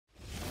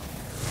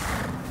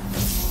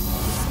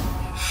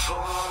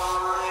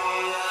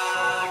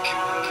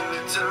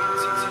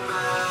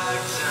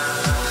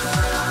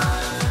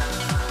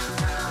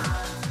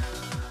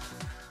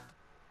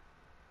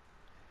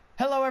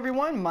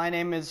my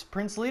name is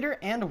Prince Leader,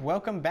 and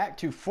welcome back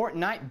to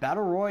FORTNITE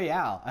Battle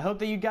Royale. I hope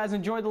that you guys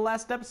enjoyed the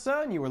last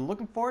episode and you were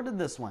looking forward to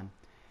this one.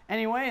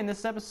 Anyway, in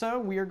this episode,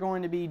 we are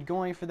going to be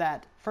going for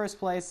that first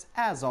place,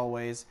 as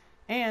always,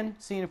 and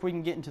seeing if we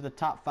can get into the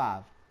top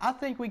 5. I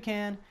think we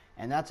can,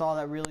 and that's all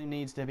that really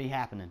needs to be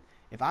happening.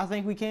 If I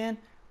think we can,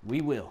 we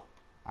will.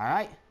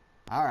 Alright?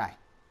 Alright.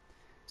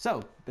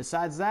 So,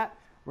 besides that,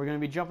 we're going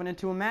to be jumping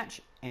into a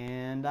match,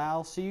 and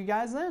I'll see you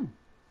guys then.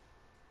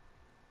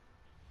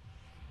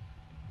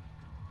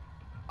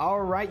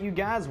 Alright, you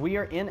guys, we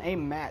are in a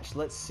match.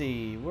 Let's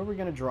see, where are we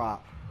going to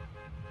drop?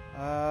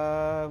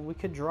 We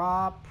could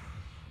drop...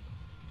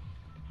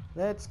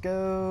 Let's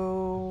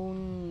go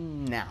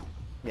now.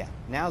 Yeah,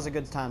 now's a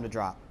good time to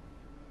drop.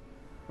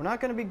 We're not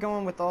going to be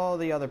going with all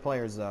the other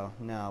players, though.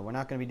 No, we're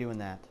not going to be doing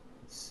that.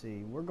 Let's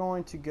see, we're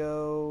going to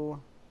go...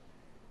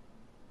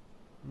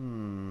 We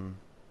can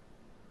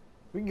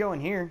go in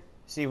here,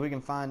 see if we can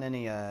find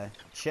any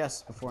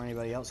chests before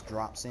anybody else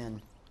drops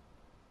in.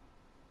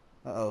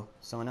 Uh-oh,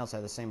 someone else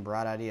had the same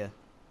bright idea.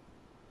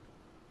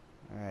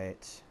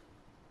 Alright.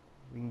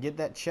 We can get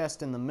that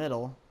chest in the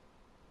middle.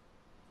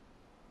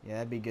 Yeah,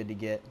 that'd be good to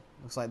get.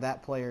 Looks like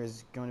that player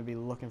is going to be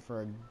looking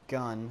for a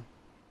gun.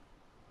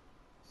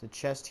 Is the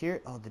chest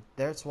here? Oh,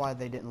 that's why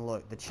they didn't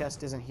look. The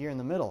chest isn't here in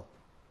the middle.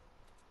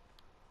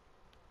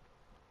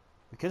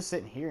 We could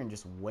sit in here and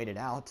just wait it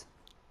out.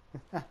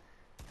 That'd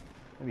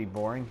be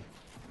boring.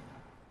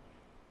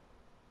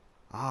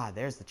 Ah,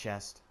 there's the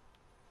chest.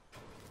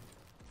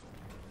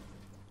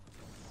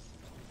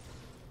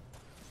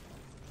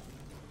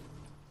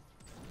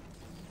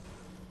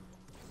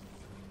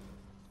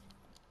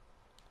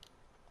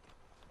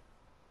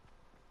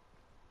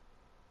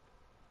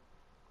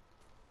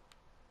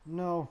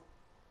 No.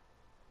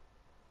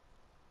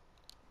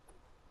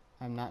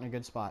 I'm not in a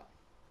good spot.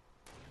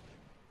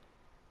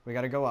 We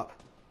gotta go up.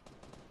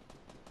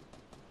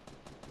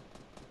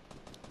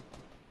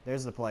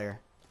 There's the player.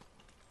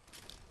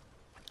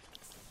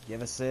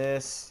 Give us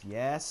this.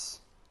 Yes.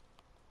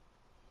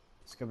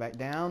 Let's go back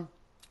down.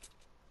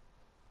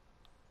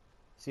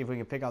 See if we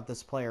can pick out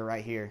this player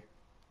right here.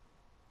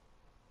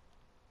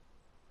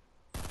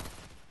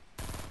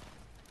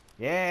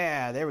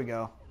 Yeah, there we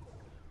go.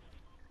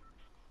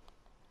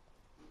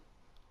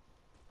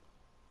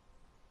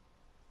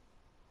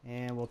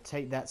 And we'll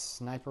take that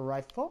sniper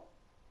rifle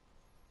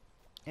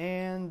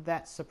and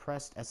that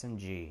suppressed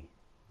SMG.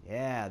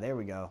 Yeah, there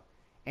we go.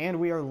 And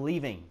we are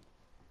leaving.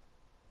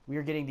 We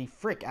are getting the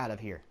frick out of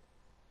here.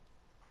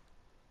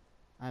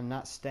 I'm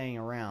not staying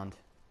around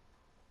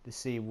to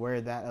see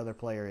where that other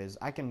player is.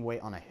 I can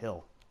wait on a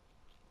hill.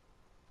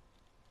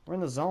 We're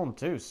in the zone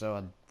too,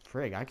 so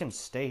frig, I can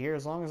stay here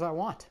as long as I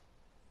want.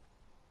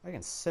 I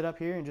can sit up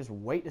here and just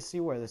wait to see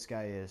where this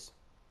guy is.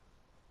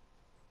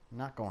 I'm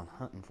not going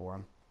hunting for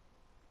him.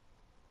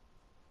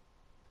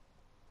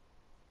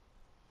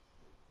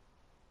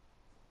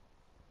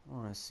 I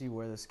want to see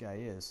where this guy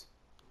is.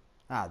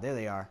 Ah, there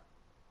they are.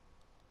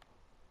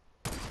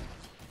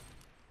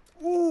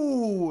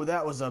 Ooh,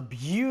 that was a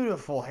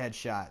beautiful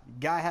headshot.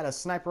 Guy had a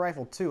sniper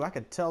rifle too. I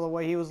could tell the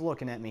way he was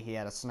looking at me he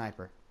had a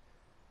sniper.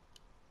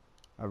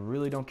 I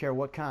really don't care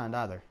what kind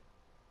either.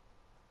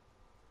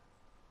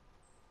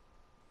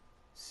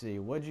 Let's see,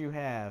 what'd you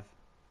have?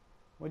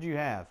 What'd you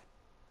have?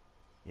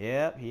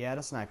 Yep, he had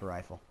a sniper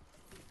rifle.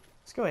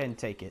 Let's go ahead and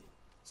take it.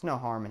 It's no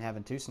harm in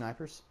having 2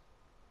 snipers.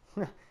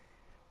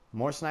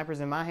 More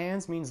snipers in my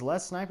hands means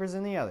less snipers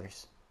in the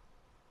others.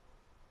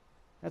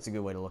 That's a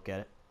good way to look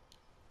at it.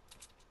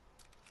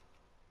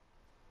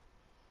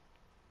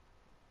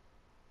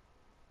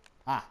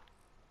 Ah,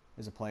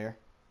 there's a player.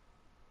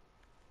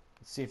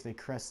 Let's see if they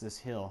crest this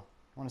hill.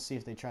 I want to see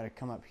if they try to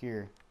come up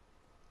here,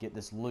 get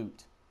this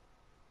loot.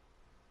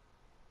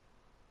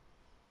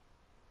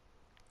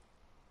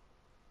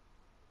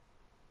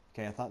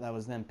 Okay, I thought that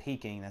was them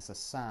peeking. That's a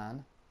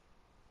sign.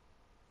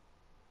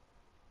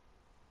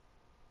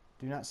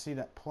 Do not see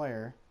that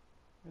player.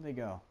 Where'd they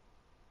go?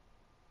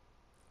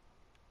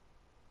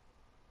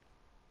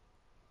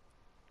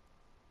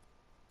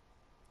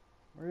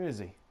 Where is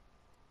he?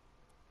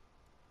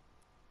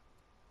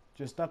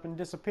 Just up and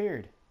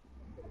disappeared.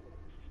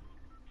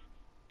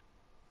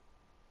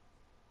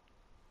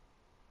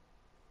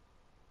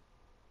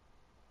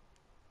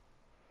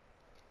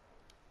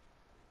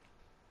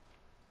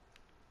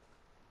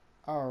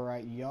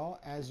 Alright, y'all,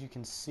 as you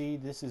can see,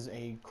 this is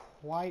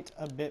quite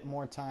a bit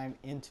more time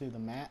into the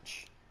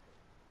match.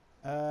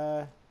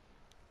 Let's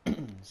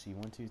see,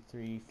 1, 2,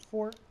 3,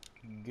 4.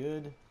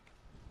 Good.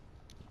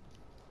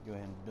 Go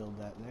ahead and build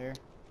that there.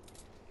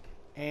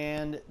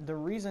 And the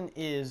reason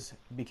is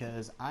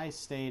because I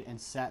stayed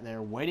and sat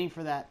there waiting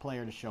for that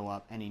player to show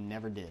up, and he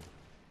never did.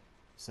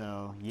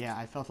 So, yeah,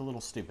 I felt a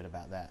little stupid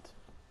about that.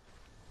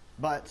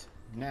 But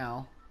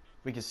now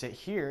we can sit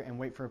here and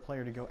wait for a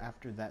player to go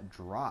after that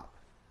drop.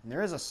 And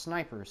there is a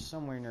sniper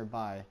somewhere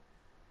nearby.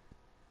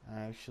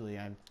 I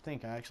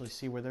think I actually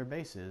see where their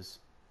base is.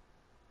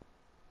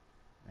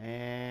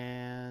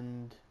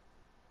 And...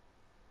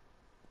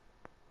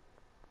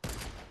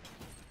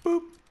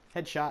 boop!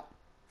 Headshot.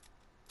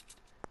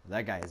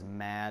 That guy is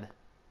mad.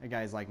 That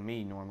guy is like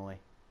me normally.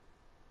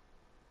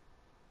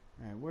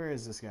 Alright, where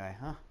is this guy,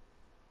 huh?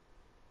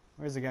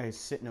 Where's the guy who's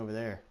sitting over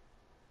there?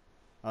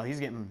 Oh, he's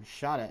getting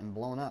shot at and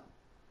blown up.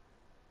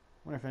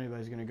 Wonder if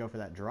anybody's going to go for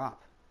that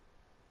drop.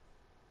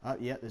 Oh,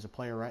 yeah, there's a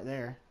player right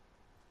there.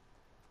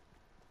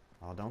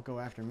 Oh, don't go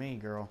after me,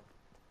 girl.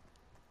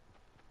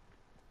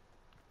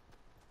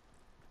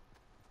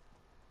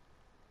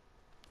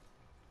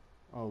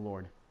 Oh,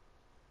 Lord.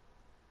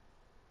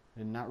 I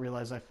did not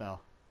realize I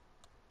fell.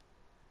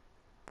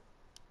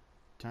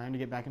 Time to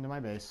get back into my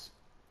base.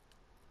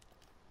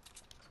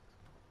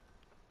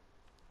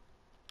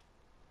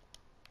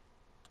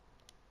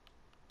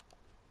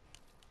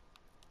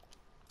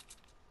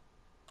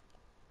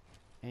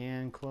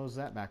 And close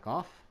that back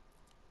off.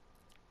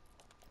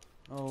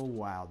 Oh,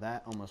 wow.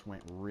 That almost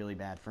went really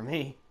bad for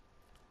me.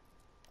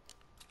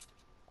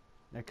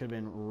 That could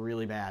have been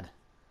really bad.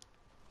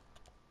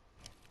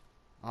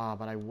 Ah,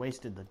 but I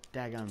wasted the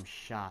daggum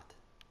shot.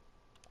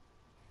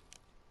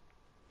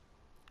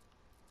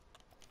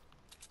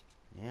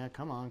 Yeah,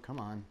 come on, come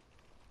on.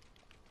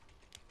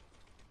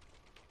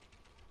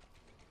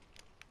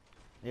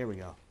 There we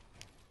go.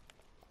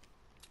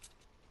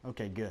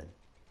 Okay, good.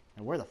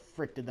 Now where the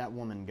frick did that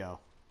woman go?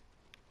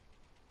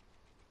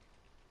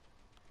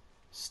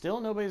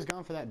 Still nobody's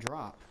gone for that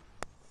drop.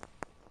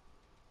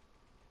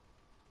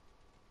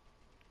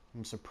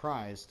 I'm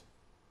surprised.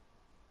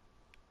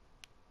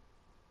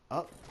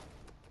 Oh,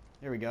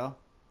 there we go.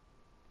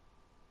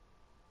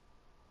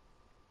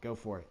 Go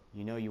for it.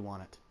 You know you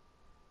want it.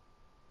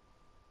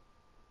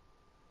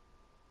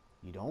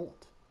 You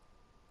don't.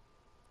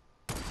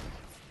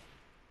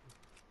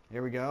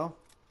 There we go.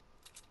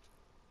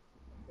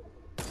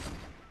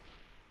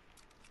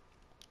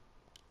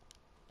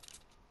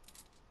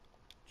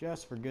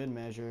 Just for good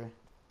measure.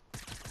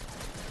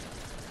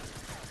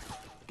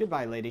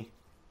 Goodbye, lady.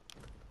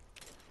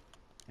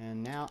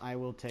 And now I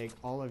will take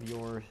all of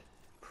your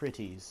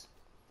pretties.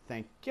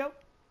 Thank you.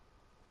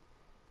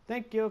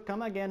 Thank you.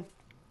 Come again.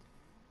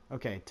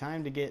 Okay,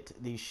 time to get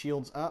these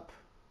shields up.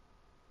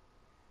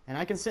 And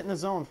I can sit in the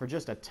zone for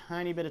just a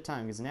tiny bit of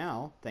time, because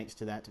now, thanks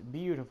to that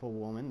beautiful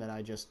woman that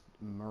I just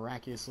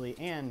miraculously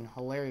and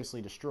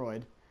hilariously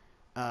destroyed,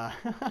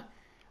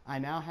 I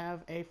now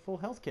have a full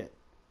health kit.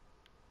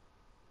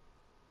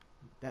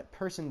 That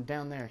person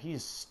down there,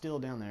 he's still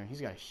down there.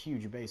 He's got a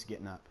huge base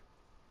getting up.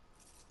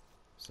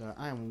 So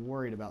I am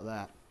worried about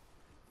that.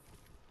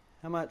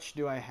 How much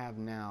do I have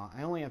now?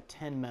 I only have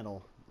 10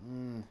 metal.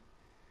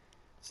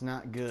 It's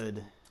not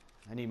good.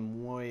 I need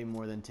way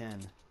more than 10.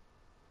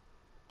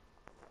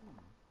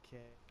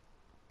 Okay.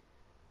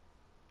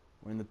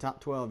 We're in the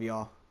top 12,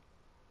 y'all.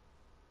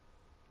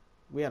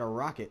 We had a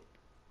rocket.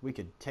 We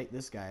could take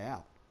this guy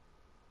out.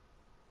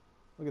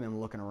 Look at them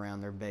looking around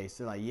their base.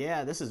 They're like,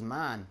 yeah, this is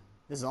mine.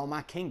 This is all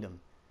my kingdom.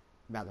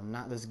 About to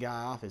knock this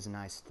guy off his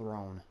nice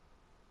throne.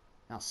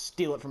 I'll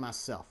steal it for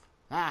myself.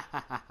 Ha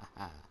ha ha ha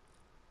ha.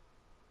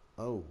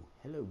 Oh,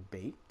 hello,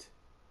 bait.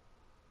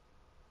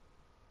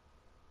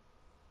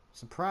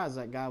 Surprised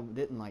that guy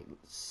didn't, like,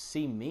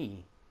 see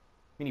me.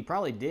 I mean, he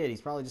probably did. He's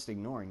probably just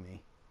ignoring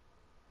me.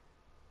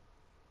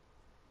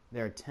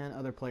 There are 10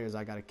 other players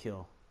I gotta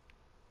kill.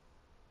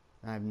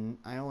 I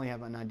only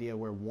have an idea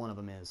where one of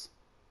them is.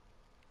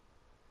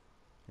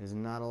 There's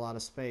not a lot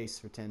of space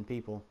for 10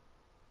 people.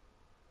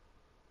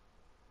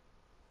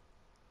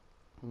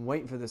 I'm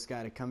waiting for this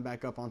guy to come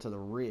back up onto the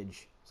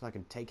ridge so I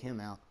can take him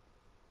out.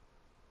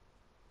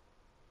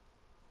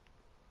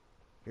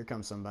 Here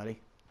comes somebody.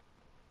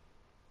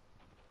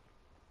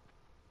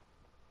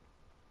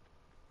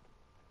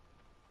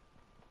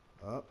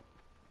 Oh.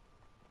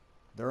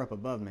 They're up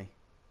above me.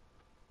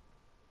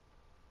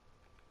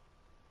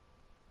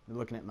 They're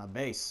looking at my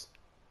base.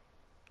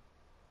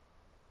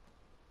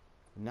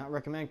 Would not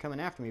recommend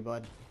coming after me,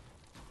 bud.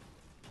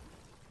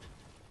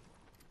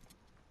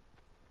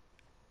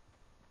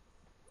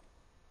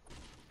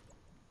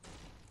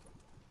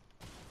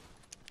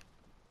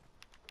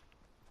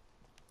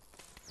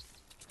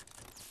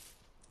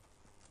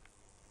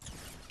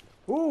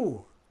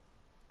 Ooh!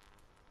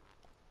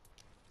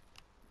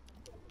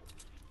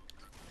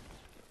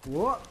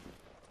 What?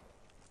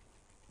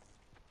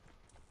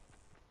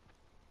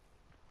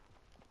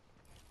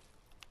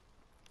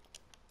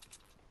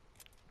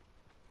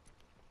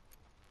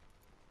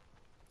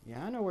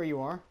 Yeah, I know where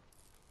you are.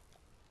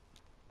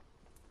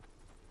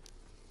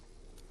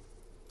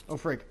 Oh,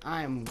 frick.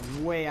 I am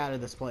way out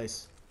of this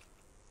place.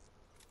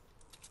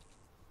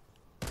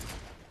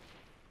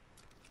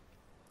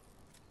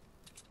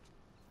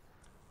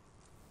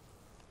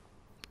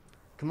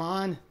 Come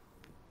on.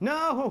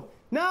 No!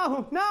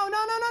 No! No! No! No!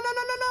 No! No!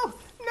 No!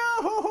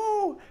 No!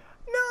 No!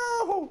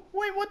 No!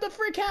 Wait, what the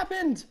frick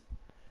happened?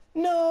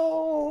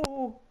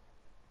 No!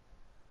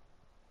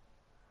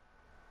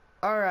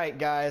 Alright,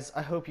 guys.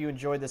 I hope you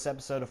enjoyed this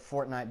episode of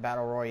FORTNITE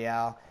Battle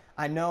Royale.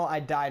 I know I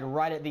died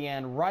right at the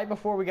end, right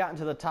before we got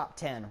into the top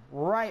 10.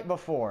 Right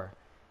before.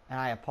 And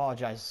I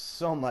apologize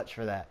so much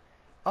for that.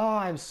 Oh,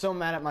 I'm so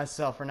mad at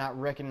myself for not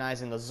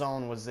recognizing the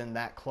zone was in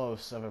that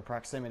close of a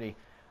proximity.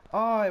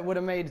 Oh, it would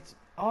have made...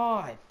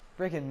 Oh, it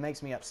freaking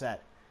makes me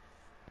upset.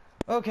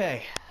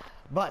 Okay,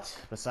 but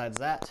besides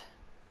that,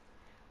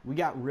 we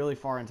got really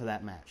far into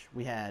that match.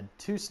 We had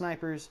 2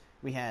 snipers,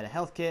 we had a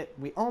health kit,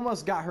 we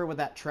almost got her with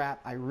that trap.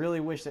 I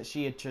really wish that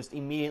she had just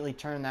immediately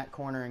turned that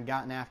corner and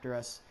gotten after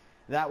us.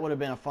 That would have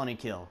been a funny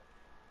kill.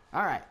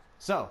 Alright,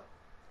 so,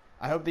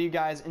 I hope that you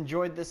guys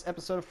enjoyed this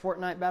episode of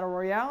FORTNITE Battle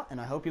Royale,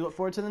 and I hope you look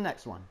forward to the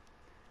next one.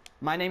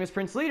 My name is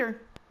Prince Leader,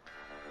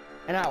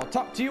 and I will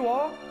talk to you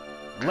all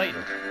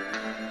later.